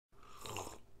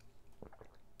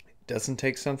Doesn't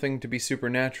take something to be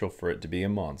supernatural for it to be a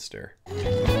monster.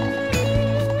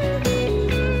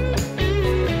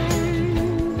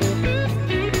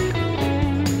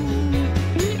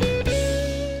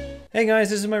 Hey guys,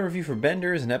 this is my review for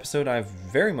Benders, an episode I've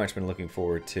very much been looking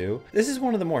forward to. This is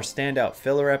one of the more standout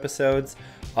filler episodes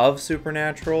of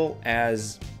Supernatural,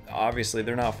 as obviously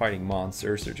they're not fighting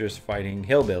monsters, they're just fighting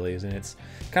hillbillies, and it's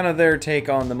kind of their take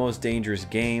on The Most Dangerous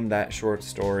Game, that short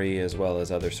story, as well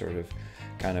as other sort of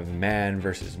kind of man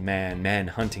versus man, man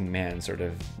hunting man sort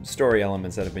of story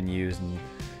elements that have been used in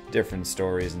different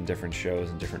stories and different shows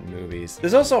and different movies.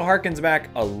 This also harkens back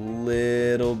a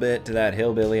little bit to that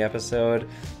hillbilly episode,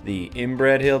 the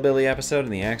inbred hillbilly episode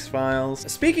in the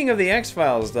X-Files. Speaking of the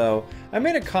X-Files though, I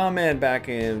made a comment back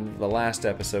in the last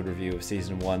episode review of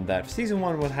Season 1 that Season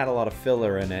 1 had a lot of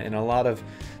filler in it and a lot of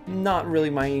not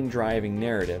really main driving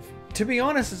narrative. To be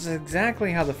honest, it's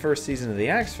exactly how the first season of the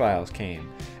X-Files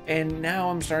came. And now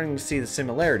I'm starting to see the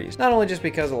similarities. Not only just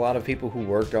because a lot of people who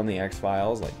worked on the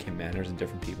X-Files, like Kim Manners and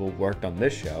different people, worked on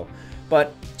this show,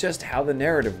 but just how the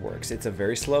narrative works. It's a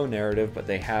very slow narrative, but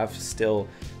they have still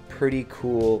pretty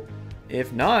cool,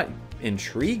 if not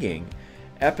intriguing,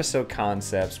 episode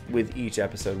concepts with each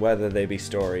episode, whether they be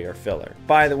story or filler.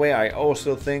 By the way, I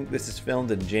also think this is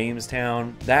filmed in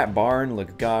Jamestown. That barn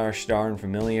looked gosh darn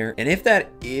familiar. And if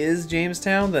that is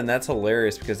Jamestown, then that's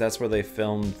hilarious because that's where they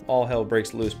filmed All Hell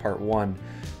Breaks Loose Part 1,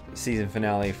 season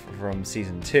finale from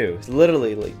season 2. It's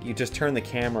literally like you just turn the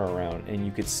camera around and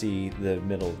you could see the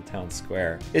middle of the town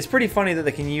square. It's pretty funny that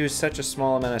they can use such a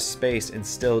small amount of space and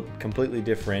still completely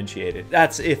differentiate it.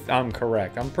 That's if I'm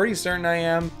correct. I'm pretty certain I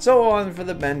am. So on for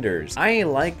the Benders. I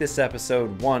like this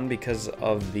episode, one, because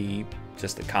of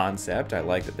just the concept. I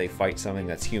like that they fight something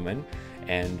that's human.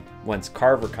 And once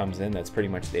Carver comes in, that's pretty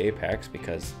much the apex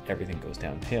because everything goes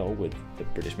downhill with the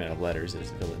British Men of Letters as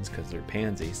villains because they're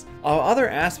pansies. Other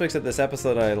aspects of this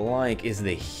episode I like is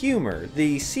the humor.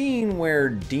 The scene where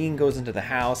Dean goes into the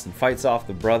house and fights off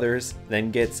the brothers,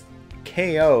 then gets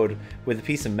KO'd with a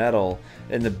piece of metal,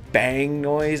 and the bang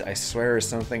noise, I swear, is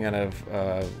something out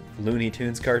of Looney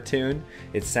Tunes cartoon.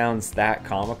 It sounds that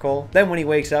comical. Then when he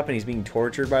wakes up and he's being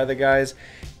tortured by the guys,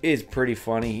 it's pretty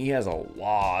funny. He has a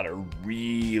lot of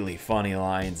really funny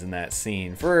lines in that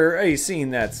scene. For a scene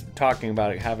that's talking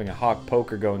about it having a hawk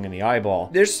poker going in the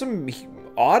eyeball, there's some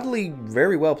oddly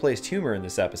very well placed humor in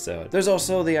this episode. There's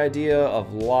also the idea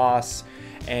of loss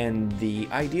and the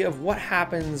idea of what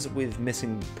happens with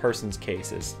missing persons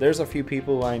cases. There's a few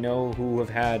people I know who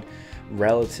have had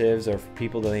relatives or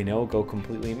people that they know go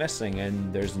completely missing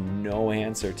and there's no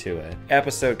answer to it.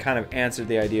 Episode kind of answered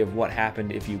the idea of what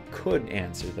happened if you could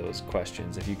answer those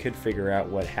questions, if you could figure out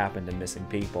what happened to missing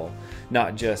people.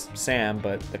 Not just Sam,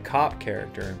 but the cop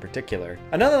character in particular.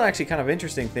 Another actually kind of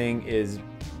interesting thing is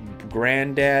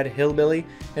Granddad Hillbilly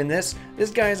in this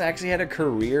guy's actually had a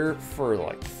career for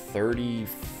like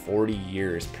 30-40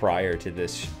 years prior to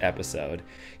this episode.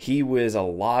 He was a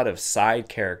lot of side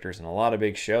characters in a lot of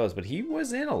big shows, but he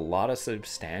was in a lot of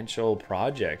substantial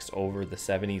projects over the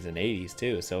 70s and 80s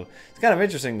too, so it's kind of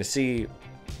interesting to see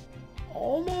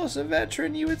almost a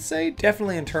veteran, you would say.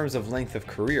 Definitely in terms of length of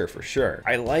career, for sure.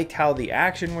 I liked how the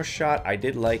action was shot. I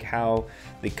did like how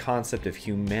the concept of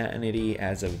humanity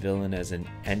as a villain, as an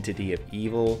entity of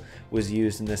evil, was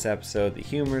used in this episode. The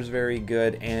humor is very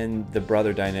good, and the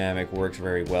brother dynamic works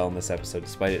very well in this episode,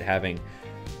 despite it having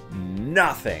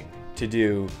nothing to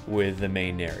do with the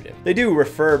main narrative. They do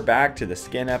refer back to the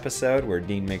Skin episode, where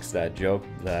Dean makes that joke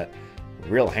that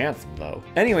real handsome though.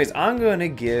 Anyways, I'm going to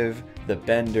give the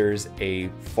Benders a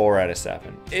 4 out of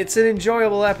 7. It's an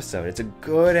enjoyable episode. It's a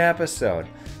good episode.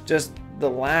 Just the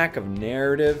lack of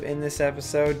narrative in this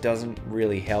episode doesn't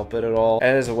really help it at all,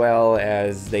 as well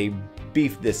as they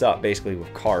beefed this up basically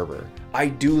with Carver. I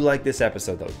do like this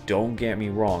episode though, don't get me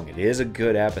wrong. It is a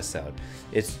good episode.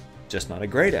 It's just not a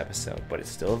great episode, but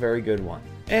it's still a very good one.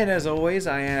 And as always,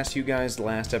 I asked you guys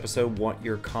last episode what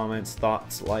your comments,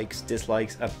 thoughts, likes,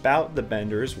 dislikes about the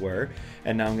Benders were,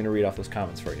 and now I'm going to read off those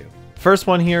comments for you. First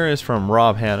one here is from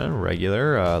Rob Hannon,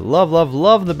 regular.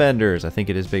 Love the Benders. I think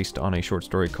it is based on a short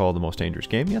story called The Most Dangerous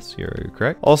Game. Yes, you're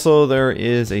correct. Also, there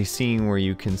is a scene where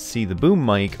you can see the boom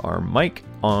mic, or mic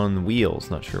on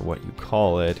wheels, not sure what you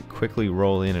call it, quickly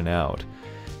roll in and out.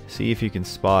 See if you can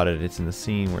spot it. It's in the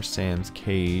scene where Sam's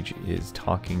cage is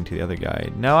talking to the other guy.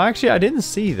 Now, actually, I didn't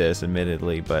see this,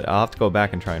 admittedly, but I'll have to go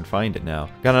back and try and find it now.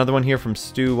 Got another one here from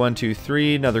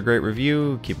Stu123. Another great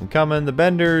review. Keep them coming. The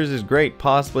Benders is great.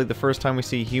 Possibly the first time we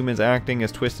see humans acting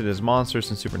as twisted as monsters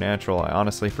in Supernatural. I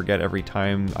honestly forget every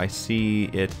time I see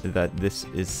it that this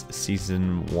is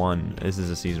season 1. This is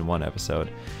a season 1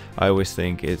 episode. I always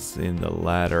think it's in the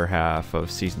latter half of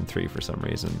season 3 for some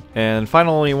reason. And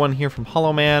finally, one here from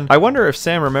Hollow Man. I wonder if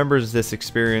Sam remembers this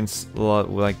experience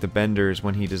like the Benders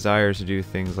when he desires to do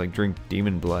things like drink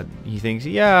demon blood. He thinks,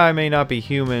 yeah, I may not be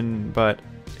human, but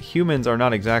humans are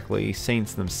not exactly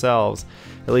saints themselves.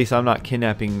 At least I'm not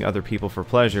kidnapping other people for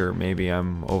pleasure. Maybe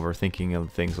I'm overthinking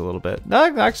of things a little bit.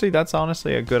 Actually, that's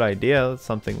honestly a good idea. It's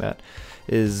something that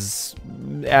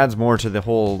adds more to the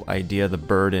whole idea, the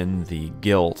burden, the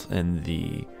guilt, and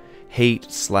the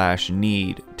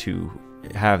hate/need to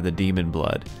have the demon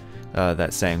blood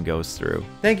that Sam goes through.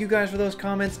 Thank you guys for those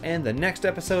comments, and the next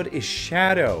episode is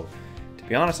Shadow. To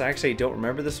be honest, I actually don't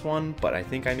remember this one, but I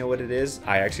think I know what it is.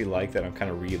 I actually like that I'm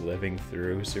kind of reliving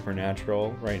through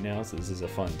Supernatural right now, so this is a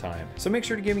fun time. So make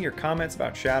sure to give me your comments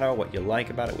about Shadow, what you like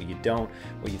about it, what you don't,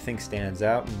 what you think stands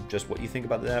out, and just what you think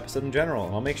about the episode in general.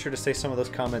 And I'll make sure to say some of those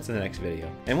comments in the next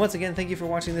video. And once again, thank you for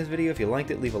watching this video. If you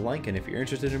liked it, leave a like, and if you're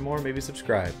interested in more, maybe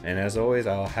subscribe. And as always,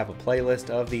 I'll have a playlist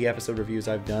of the episode reviews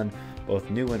I've done, both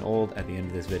new and old, at the end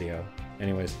of this video.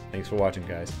 Anyways, thanks for watching,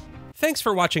 guys. Thanks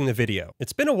for watching the video.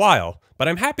 It's been a while, but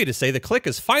I'm happy to say the Clique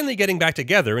is finally getting back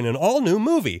together in an all-new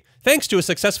movie, thanks to a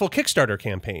successful Kickstarter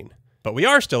campaign. But we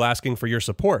are still asking for your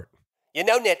support. You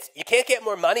know, Nitz, you can't get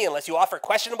more money unless you offer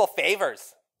questionable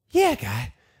favors. Yeah,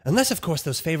 Guy. Unless, of course,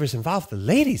 those favors involve the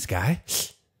ladies, Guy.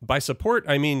 By support,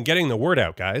 I mean getting the word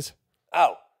out, guys.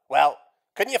 Oh, well,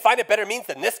 couldn't you find a better means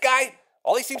than this guy?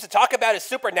 All he seems to talk about is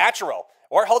Supernatural,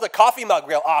 or hold a coffee mug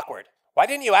real awkward. Why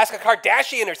didn't you ask a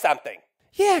Kardashian or something?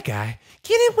 Yeah, Guy.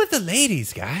 Get in with the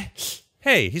ladies, Guy.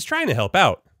 Hey, he's trying to help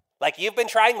out. Like you've been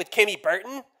trying with Kimmy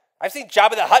Burton? I've seen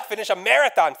Jabba the Hutt finish a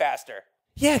marathon faster.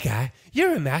 Yeah, Guy.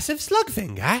 You're a massive slug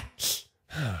thing, Guy.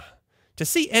 To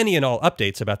see any and all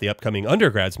updates about the upcoming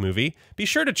Undergrads movie, be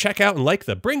sure to check out and like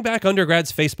the Bring Back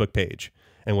Undergrads Facebook page.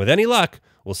 And with any luck,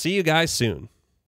 we'll see you guys soon.